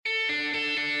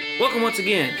Welcome once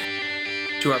again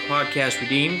to our podcast,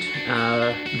 Redeemed.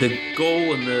 The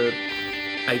goal and the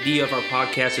idea of our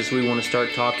podcast is we want to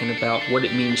start talking about what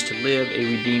it means to live a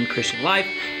redeemed Christian life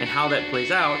and how that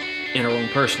plays out in our own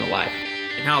personal life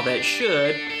and how that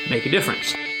should make a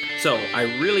difference. So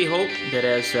I really hope that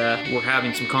as we're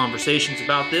having some conversations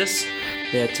about this,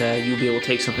 that you'll be able to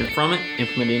take something from it,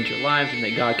 implement it into your lives, and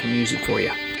that God can use it for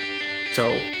you.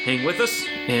 So hang with us,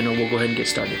 and we'll go ahead and get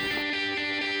started.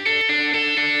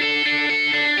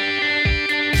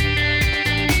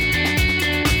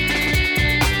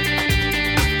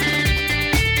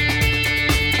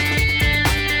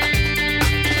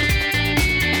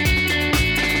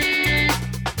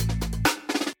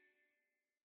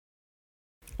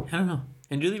 I don't know.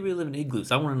 And do they really live in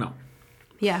igloos? I want to know.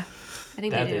 Yeah, I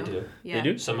think That they do. they do. Yeah.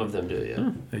 They do? Some of them do, yeah.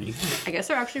 Oh, there you go. I guess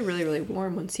they're actually really, really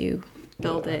warm once you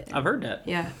build it. I've heard that.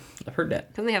 Yeah, I've heard that.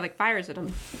 because they have like fires in them.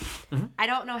 Mm-hmm. I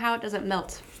don't know how it doesn't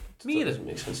melt. Me That either. doesn't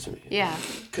make sense to me. Yeah,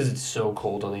 Because it's so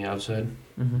cold on the outside.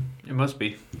 It must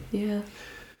be. yeah.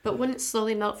 But wouldn't it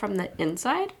slowly melt from the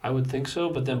inside? I would think so,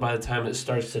 but then by the time it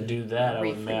starts to do that, I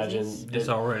would imagine Refreezes. It's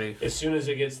that already. as soon as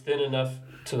it gets thin enough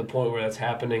to the point where that's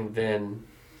happening, then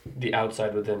the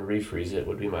outside would then refreeze it,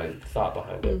 would be my thought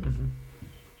behind it.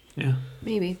 Yeah.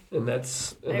 Maybe. And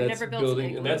that's I've never built an building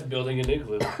igloo. and that's building an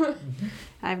igloo.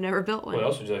 I've never built one. What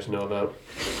else would you like to know about?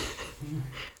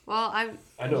 Well, I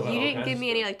know about you all didn't kinds give of me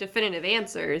any stuff. like definitive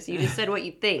answers. You just said what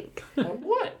you think.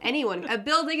 What? Anyone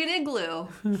building an igloo. Oh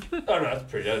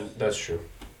no, that's true.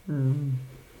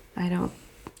 I don't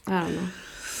know.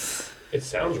 It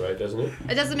sounds right, doesn't it?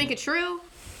 It doesn't make it true.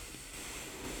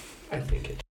 I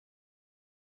think it.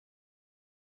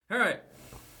 All right.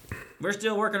 We're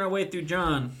still working our way through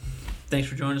John. Thanks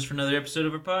for joining us for another episode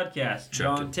of our podcast.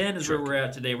 John 10 is where we're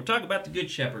at today. We're talking about the Good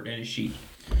Shepherd and his sheep.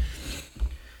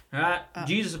 All right.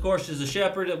 Jesus, of course, is the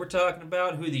shepherd that we're talking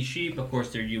about. Who are these sheep? Of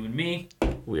course, they're you and me.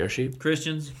 We are sheep.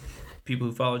 Christians, people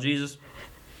who follow Jesus.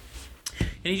 And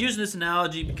he's using this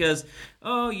analogy because,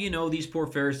 these poor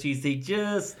Pharisees, they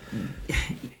just...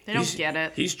 They don't get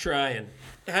it. He's trying.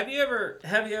 Have you ever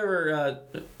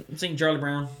seen Charlie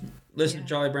Brown? Listen to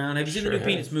Charlie Brown. Have you seen the Sure new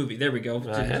Peanuts movie? There we go.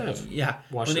 I have. Yeah.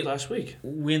 Watched it last week.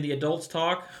 When the adults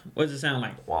talk, what does it sound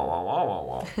like? Wah wah wah wah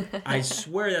wah. I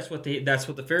swear that's what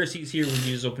the Pharisees hear when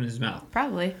Jesus opens his mouth.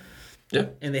 Probably. Yeah.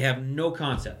 And they have no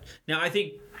concept. Now I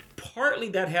think partly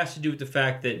that has to do with the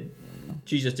fact that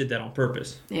Jesus did that on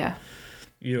purpose. Yeah.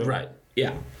 Right.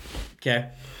 Yeah.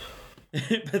 Okay.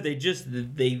 But they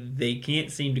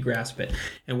can't seem to grasp it.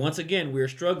 And once again, we're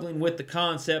struggling with the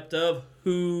concept of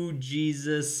who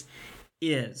Jesus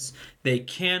is. They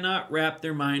cannot wrap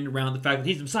their mind around the fact that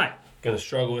he's the Messiah. Gonna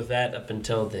struggle with that up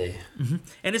until they.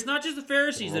 And it's not just the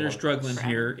Pharisees that are struggling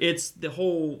here. It's the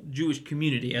whole Jewish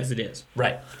community as it is.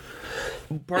 Right.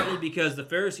 Partly because the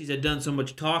Pharisees had done so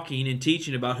much talking and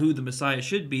teaching about who the Messiah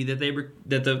should be that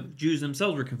the Jews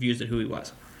themselves were confused at who he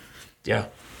was. Yeah.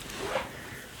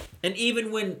 And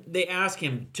even when they ask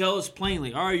him, tell us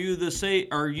plainly, are you the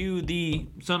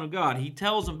Son of God? He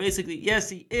tells them basically, yes,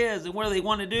 he is. And what do they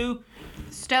want to do?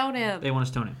 Stone him. They want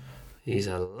to stone him. He's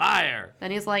a liar.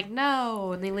 Then he's like,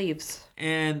 no, and he leaves.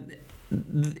 And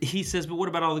he says, but what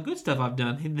about all the good stuff I've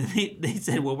done? They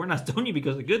said, well, we're not stoning you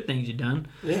because of the good things you've done.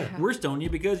 Yeah. We're stoning you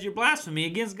because you're blasphemy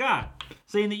against God,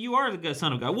 saying that you are the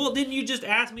Son of God. Well, didn't you just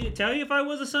ask me to tell you if I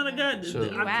was the Son of God? So-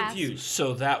 I'm asked. confused.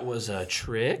 So that was a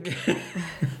trick.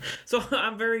 So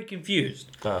I'm very confused.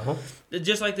 Uh-huh.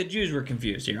 Just like the Jews were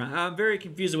confused here. I'm very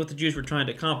confused at what the Jews were trying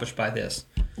to accomplish by this.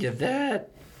 Yeah, that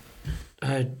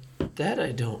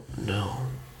I don't know.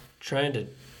 Trying to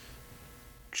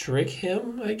trick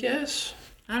him, I guess.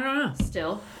 I don't know.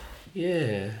 Still.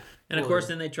 Yeah. And of course,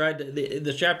 then they tried to.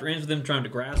 The chapter ends with them trying to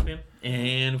grasp him,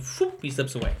 and whoop, he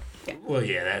slips away Well,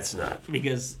 yeah, that's not.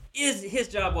 because his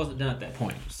job wasn't done at that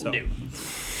point. So. No.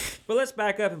 But let's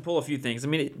back up and pull a few things. I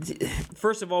mean,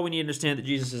 first of all, we need to understand that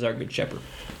Jesus is our good shepherd.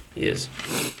 He is.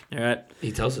 All right,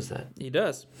 He tells us that. he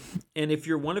does. And if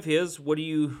you're one of his, what do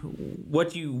you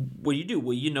do?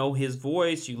 Well, you know his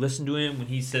voice. You listen to him when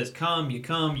he says come. You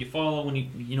follow when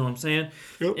you know what I'm saying.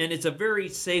 Yep. And it's a very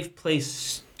safe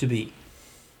place to be.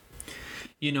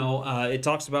 It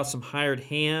talks about some hired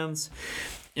hands,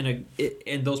 and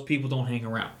those people don't hang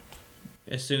around.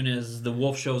 As soon as the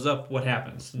wolf shows up, what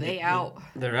happens? They out.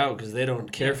 They're out because they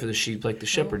don't care for the sheep like the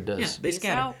shepherd does. Yeah, they Peace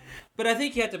scatter. out. But I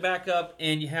think you have to back up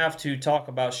and you have to talk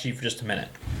about sheep for just a minute.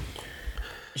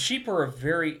 Sheep are a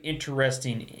very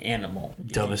interesting animal.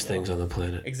 Dumbest things on the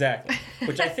planet. Exactly.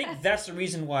 Which I think that's the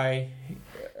reason why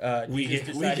We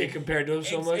Jesus get compared to them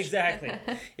so much. Exactly.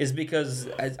 Is because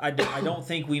I don't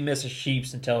think we miss a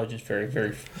sheep's intelligence very,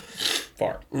 very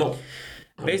far. No.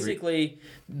 Basically,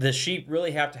 the sheep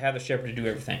really have to have the shepherd to do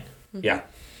everything. Yeah.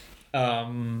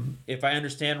 If I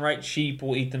understand right, sheep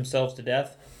will eat themselves to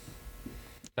death.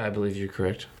 I believe you're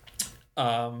correct.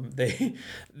 They're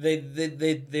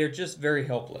just very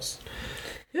helpless.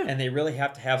 Yeah. And they really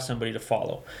have to have somebody to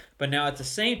follow. But now at the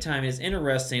same time, it's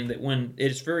interesting that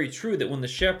it's very true that when the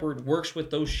shepherd works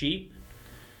with those sheep,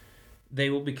 they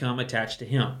will become attached to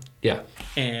him. Yeah.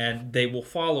 And they will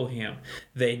follow him.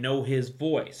 They know his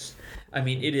voice. I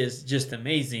mean, it is just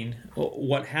amazing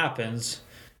what happens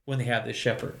when they have this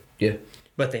shepherd. Yeah.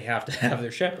 But they have to have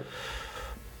their shepherd.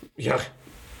 Yeah.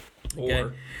 Okay.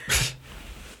 Or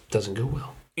doesn't go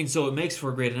well. And so it makes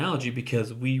for a great analogy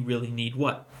because we really need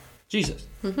what? Jesus.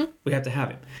 Mm-hmm. We have to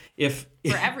have him.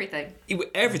 For everything.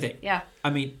 Everything. Yeah. I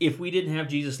mean, if we didn't have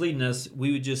Jesus leading us,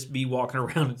 we would just be walking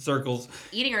around in circles.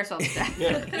 Eating ourselves to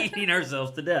death. Eating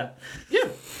ourselves to death. Yeah.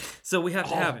 So we have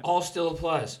to have him. All still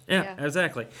applies. Yeah, Yeah.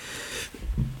 exactly.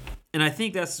 And I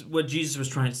think that's what Jesus was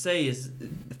trying to say is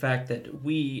the fact that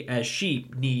we as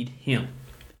sheep need him.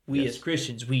 We as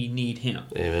Christians, we need him.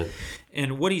 Amen.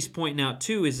 And what he's pointing out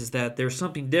too is that there's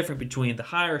something different between the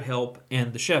hired help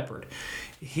and the shepherd.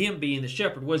 Him being the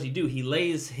shepherd, what does he do? He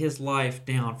lays his life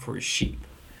down for his sheep.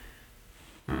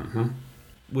 Mm-hmm.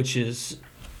 Which is...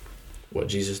 What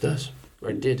Jesus does.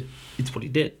 Or did. It's what he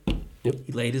did. Yep.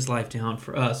 He laid his life down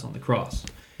for us on the cross.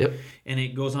 Yep. And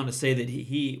it goes on to say that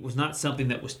he was not something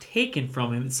that was taken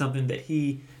from him. It's something that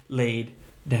he laid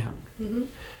down. Mm-hmm.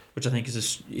 Which I think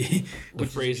is the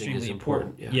phrasing is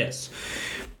important. Yeah. Yes.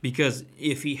 Because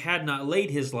if he had not laid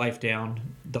his life down,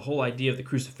 the whole idea of the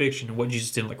crucifixion and what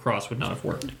Jesus did on the cross would not have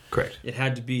worked. Correct. It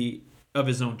had to be of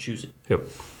his own choosing. Yep.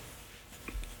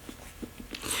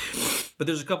 But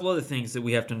there's a couple other things that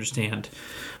we have to understand.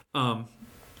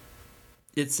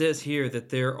 It says here that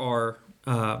there are...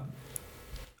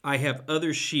 I have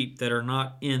other sheep that are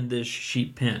not in this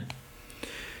sheep pen.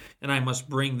 And I must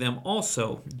bring them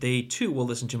also. They too will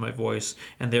listen to my voice,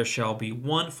 and there shall be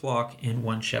one flock and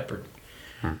one shepherd.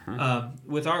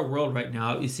 Mm-hmm. With our world right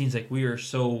now, it seems like we are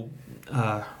so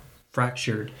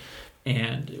fractured,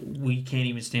 and we can't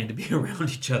even stand to be around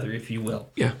each other, if you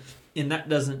will. Yeah. And that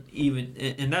doesn't even,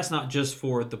 and that's not just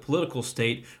for the political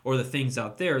state or the things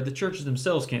out there. The churches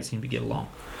themselves can't seem to get along.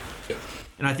 Yeah.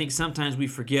 And I think sometimes we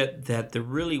forget that the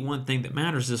really one thing that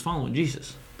matters is following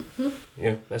Jesus.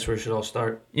 Yeah, that's where it should all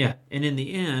start. Yeah, and in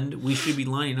the end, we should be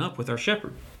lining up with our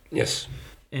shepherd. Yes.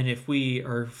 And if we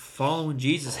are following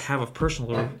Jesus, have a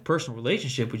personal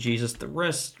relationship with Jesus, the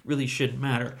rest really shouldn't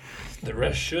matter. The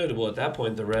rest should. Well, at that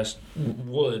point, the rest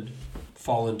would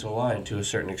fall into line to a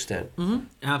certain extent. Mm-hmm.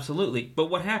 Absolutely. But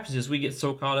what happens is we get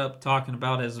so caught up talking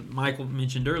about, as Michael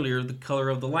mentioned earlier, the color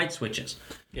of the light switches.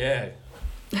 Yeah.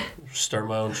 Start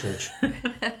my own church.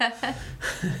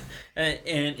 And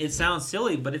it sounds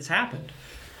silly, but it's happened.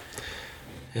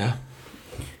 Yeah.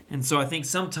 And so I think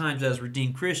sometimes as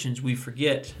redeemed Christians, we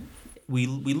forget, we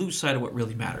lose sight of what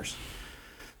really matters.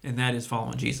 And that is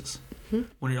following Jesus. Mm-hmm.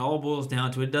 When it all boils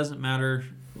down to it, doesn't matter.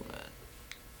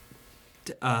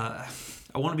 I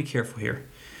want to be careful here.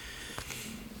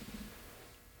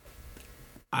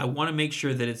 I want to make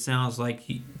sure that it sounds like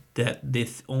that the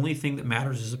only thing that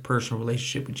matters is a personal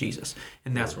relationship with Jesus.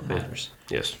 And that's what matters.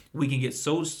 Yes. We can get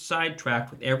so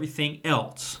sidetracked with everything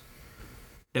else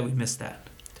that we miss that.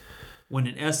 When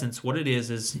in essence, what it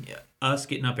is us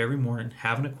getting up every morning,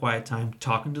 having a quiet time,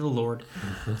 talking to the Lord,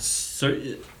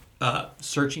 searching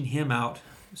Him out,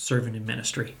 serving in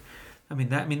ministry.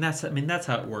 That's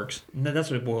how it works. That's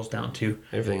what it boils down to.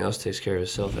 Everything else takes care of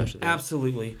itself after that.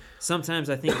 Absolutely. Sometimes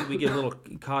I think we get a little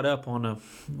caught up on a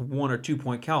 1 or 2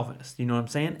 point Calvinist. You know what I'm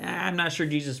saying? I'm not sure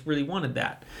Jesus really wanted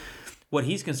that. What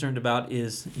He's concerned about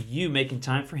is you making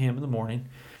time for Him in the morning,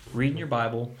 reading your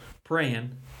Bible,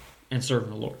 praying, and serving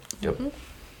the Lord. Yep.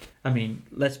 Mm-hmm.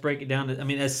 Let's break it down. To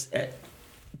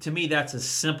me, that's as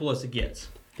simple as it gets.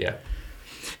 Yeah.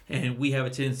 And we have a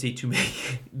tendency to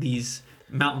make these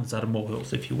mountains out of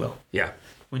molehills, if you will. Yeah.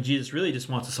 When Jesus really just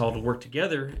wants us all to work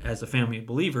together as a family of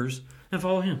believers and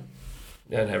follow Him.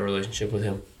 And have a relationship with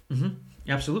Him. Mm-hmm.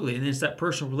 Absolutely. And it's that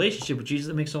personal relationship with Jesus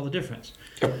that makes all the difference.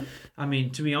 Yep.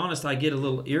 To be honest, I get a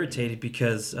little irritated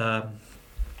because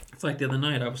it's like the other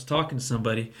night I was talking to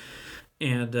somebody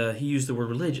and he used the word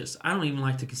religious. I don't even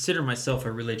like to consider myself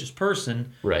a religious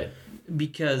person. Right.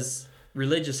 Because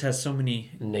religious has so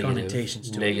many connotations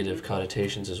to it. Negative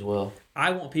connotations as well.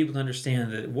 I want people to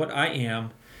understand that what I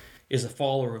am is a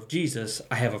follower of Jesus.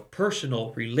 I have a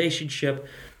personal relationship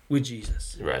with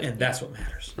Jesus. Right. And that's what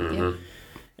matters. Mm-hmm. Yeah.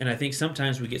 And I think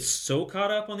sometimes we get so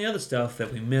caught up on the other stuff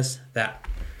that we miss that.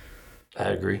 I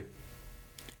agree.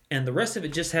 And the rest of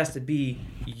it just has to be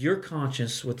your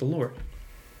conscience with the Lord.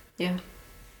 Yeah.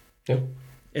 Yep.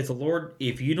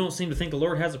 If you don't seem to think the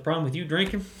Lord has a problem with you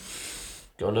drinking,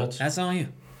 Go nuts. that's on you.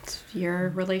 It's your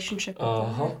relationship with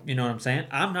Uh-huh. You know what I'm saying?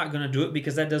 I'm not going to do it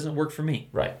because that doesn't work for me.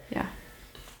 Right. Yeah.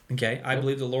 Okay? I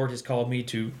believe the Lord has called me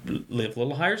to live a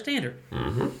little higher standard.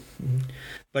 Mm-hmm.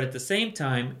 But at the same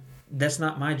time, that's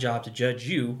not my job to judge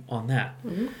you on that.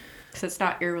 Because it's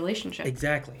not your relationship.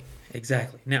 Exactly.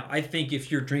 Now, I think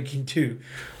if you're drinking too,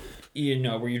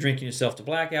 where you're drinking yourself to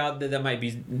blackout, that might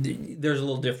be, there's a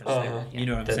little difference there. You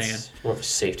know what I'm saying? That's more of a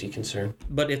safety concern.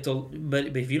 But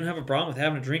if you don't have a problem with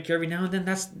having a drink every now and then,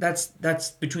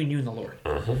 that's between you and the Lord.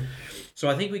 So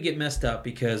I think we get messed up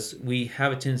because we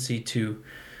have a tendency to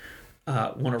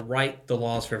want to write the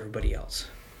laws for everybody else,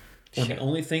 when the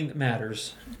only thing that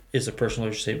matters is a personal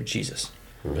relationship with Jesus.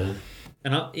 Mm-hmm.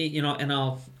 And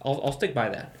I'll stick by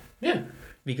that. Yeah.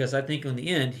 Because I think in the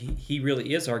end, he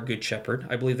really is our good shepherd.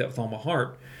 I believe that with all my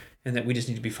heart, and that we just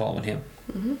need to be following him.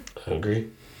 I agree.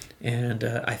 And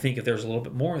I think if there's a little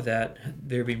bit more of that,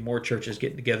 there'd be more churches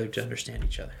getting together to understand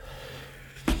each other.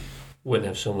 Wouldn't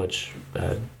have so much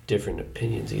different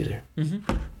opinions either.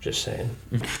 Just saying.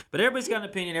 But everybody's got an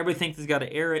opinion. Everybody thinks they've got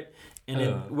to air it. And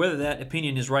then whether that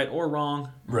opinion is right or wrong,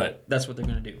 Right. that's what they're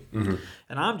going to do.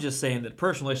 And I'm just saying that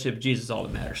personal relationship with Jesus is all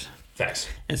that matters. Facts.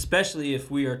 Especially if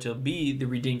we are to be the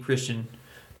redeemed Christian,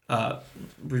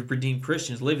 redeemed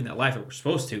Christians living that life that we're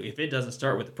supposed to. If it doesn't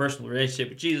start with a personal relationship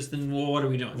with Jesus, then what are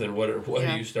we doing? Then what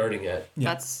Yeah. are you starting at?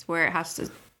 That's where it has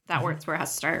to. That's where it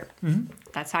has to start.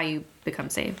 That's how you become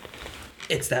saved.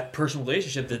 It's that personal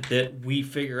relationship that we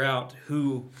figure out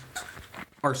who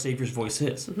our Savior's voice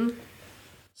is.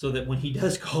 So that when he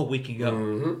does call, we can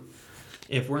go.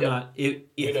 If we're not... If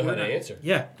we know we're how to not, answer.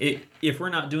 Yeah. If we're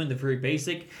not doing the very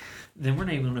basic, then we're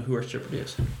not even going to know who our shepherd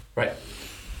is. Right.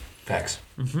 Facts.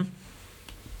 And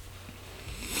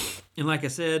like I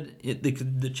said,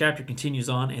 the chapter continues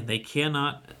on, and they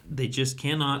just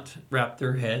cannot wrap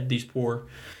their head, these poor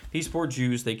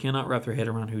Jews, they cannot wrap their head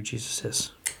around who Jesus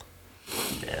is.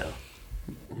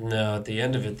 No, at the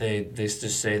end of it, they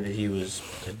just say that he was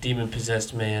a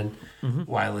demon-possessed man.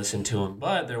 Why listen to him?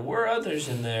 But there were others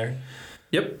in there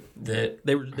Yep. that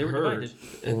They were heard, divided.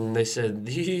 and they said,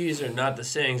 these are not the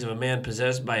sayings of a man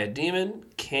possessed by a demon.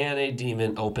 Can a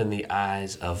demon open the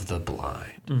eyes of the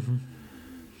blind?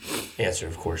 Answer,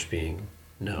 of course, being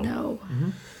no. No.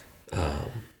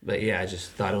 But yeah, I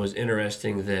just thought it was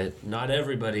interesting that not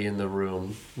everybody in the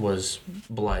room was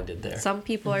blinded there. Some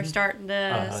people are starting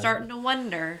to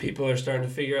wonder. People are starting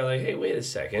to figure out, like, hey, wait a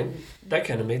second, that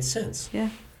kind of made sense. Yeah.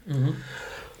 And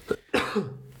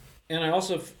I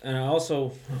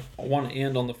also want to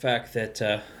end on the fact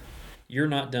that you're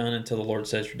not done until the Lord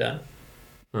says you're done.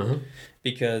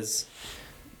 Because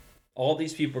all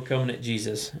these people are coming at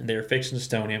Jesus, and they're fixing to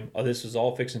stone him. Oh, this was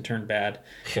all fixing to turn bad.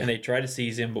 And they try to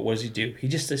seize him, but what does he do? He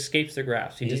just escapes their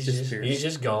grasp. He just disappears. He's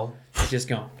just gone. He's just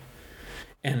gone.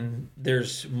 And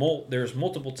there's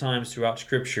multiple times throughout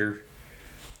Scripture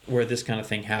where this kind of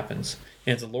thing happens.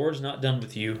 And if the Lord's not done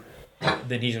with you,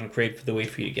 then he's going to create the way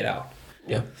for you to get out.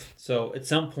 Yeah. So at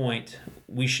some point,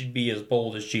 we should be as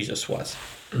bold as Jesus was.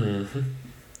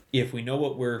 If we know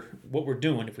what we're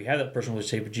doing, if we have that personal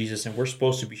relationship with Jesus, and we're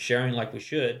supposed to be sharing like we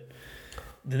should,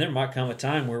 then there might come a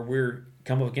time where we're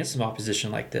come up against some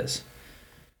opposition like this.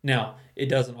 Now, it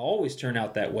doesn't always turn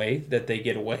out that way, that they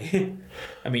get away.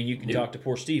 I mean, you can talk to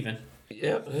poor Stephen.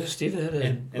 Yeah, Stephen had a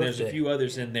and there's a few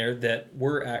others in there that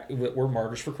were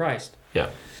martyrs for Christ. Yeah.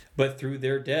 But through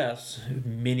their deaths,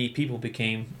 many people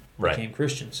became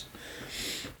Christians.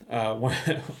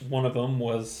 One of them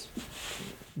was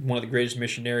one of the greatest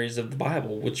missionaries of the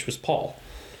Bible, which was Paul.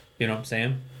 You know what I'm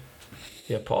saying?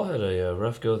 Yeah, Paul had a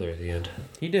rough go there at the end.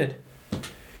 He did.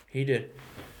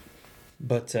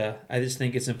 But I just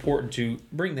think it's important to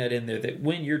bring that in there, that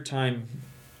when your time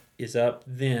is up,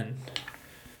 then,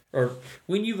 or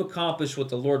when you've accomplished what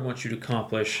the Lord wants you to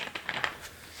accomplish,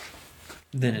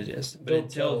 then it is. But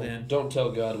until then, don't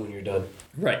tell God when you're done.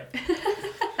 Right.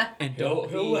 And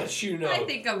He'll let you know. I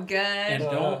think I'm good. And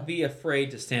don't be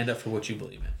afraid to stand up for what you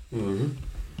believe in.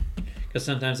 Because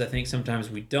sometimes I think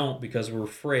we don't, because we're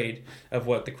afraid of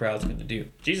what the crowd's going to do.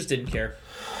 Jesus didn't care.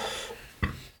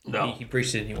 No. He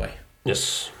preached it anyway.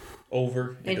 Yes.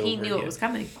 Over and over he knew again. it was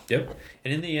coming. Yep.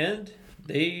 And in the end,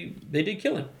 they did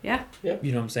kill him. Yeah.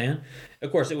 You know what I'm saying?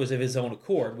 Of course, it was of his own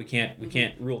accord. We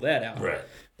can't rule that out. Right.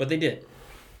 But they did.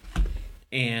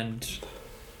 And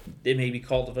it may be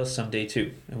called of us someday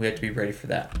too, and we have to be ready for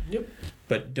that. Yep.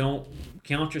 But don't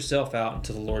count yourself out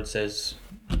until the Lord says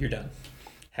you're done.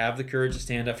 Have the courage to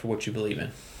stand up for what you believe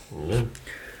in. Amen.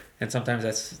 And sometimes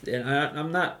I'm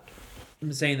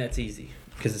saying that's easy,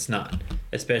 because it's not.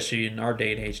 Especially in our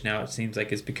day and age now, it seems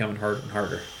like it's becoming harder and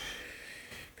harder.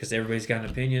 because everybody's got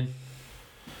an opinion,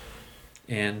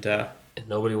 and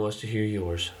nobody wants to hear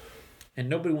yours. And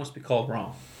nobody wants to be called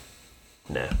wrong.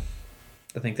 Nah.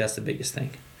 I think that's the biggest thing.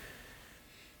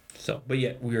 So, but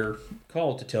yet we're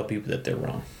called to tell people that they're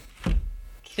wrong.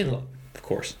 In love, of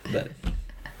course. But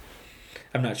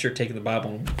I'm not sure taking the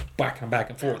Bible and whacking them back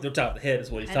and forth. They're top of the head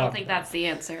is what he's talking about. I don't think that's the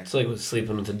answer. It's like with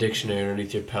sleeping with a dictionary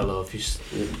underneath your pillow.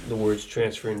 If the words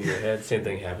transfer into your head, same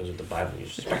thing happens with the Bible. You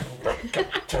just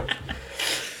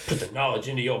put the knowledge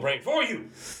into your brain for you.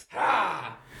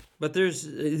 Ah! But there's...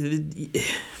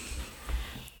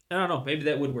 I don't know. Maybe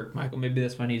that would work, Michael. Maybe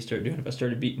that's what I need to start doing. If I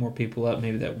started beating more people up,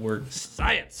 maybe that would work.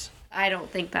 Science! I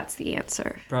don't think that's the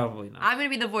answer. Probably not. I'm going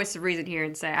to be the voice of reason here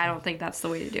and say I don't think that's the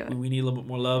way to do it. We need a little bit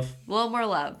more love. A little more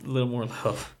love. A little more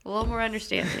love. A little more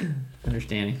understanding.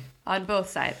 Understanding. On both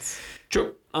sides.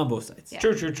 True. On both sides. Yeah.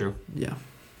 True. Yeah.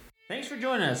 Thanks for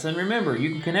joining us. And remember,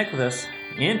 you can connect with us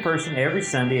in person every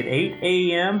Sunday at 8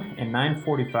 a.m. and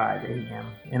 9:45 a.m.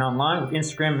 And online with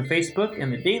Instagram and Facebook.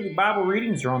 And the daily Bible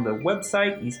readings are on the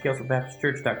website,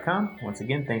 eastkelsobaptistchurch.com. Once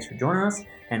again, thanks for joining us,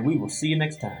 and we will see you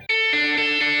next time.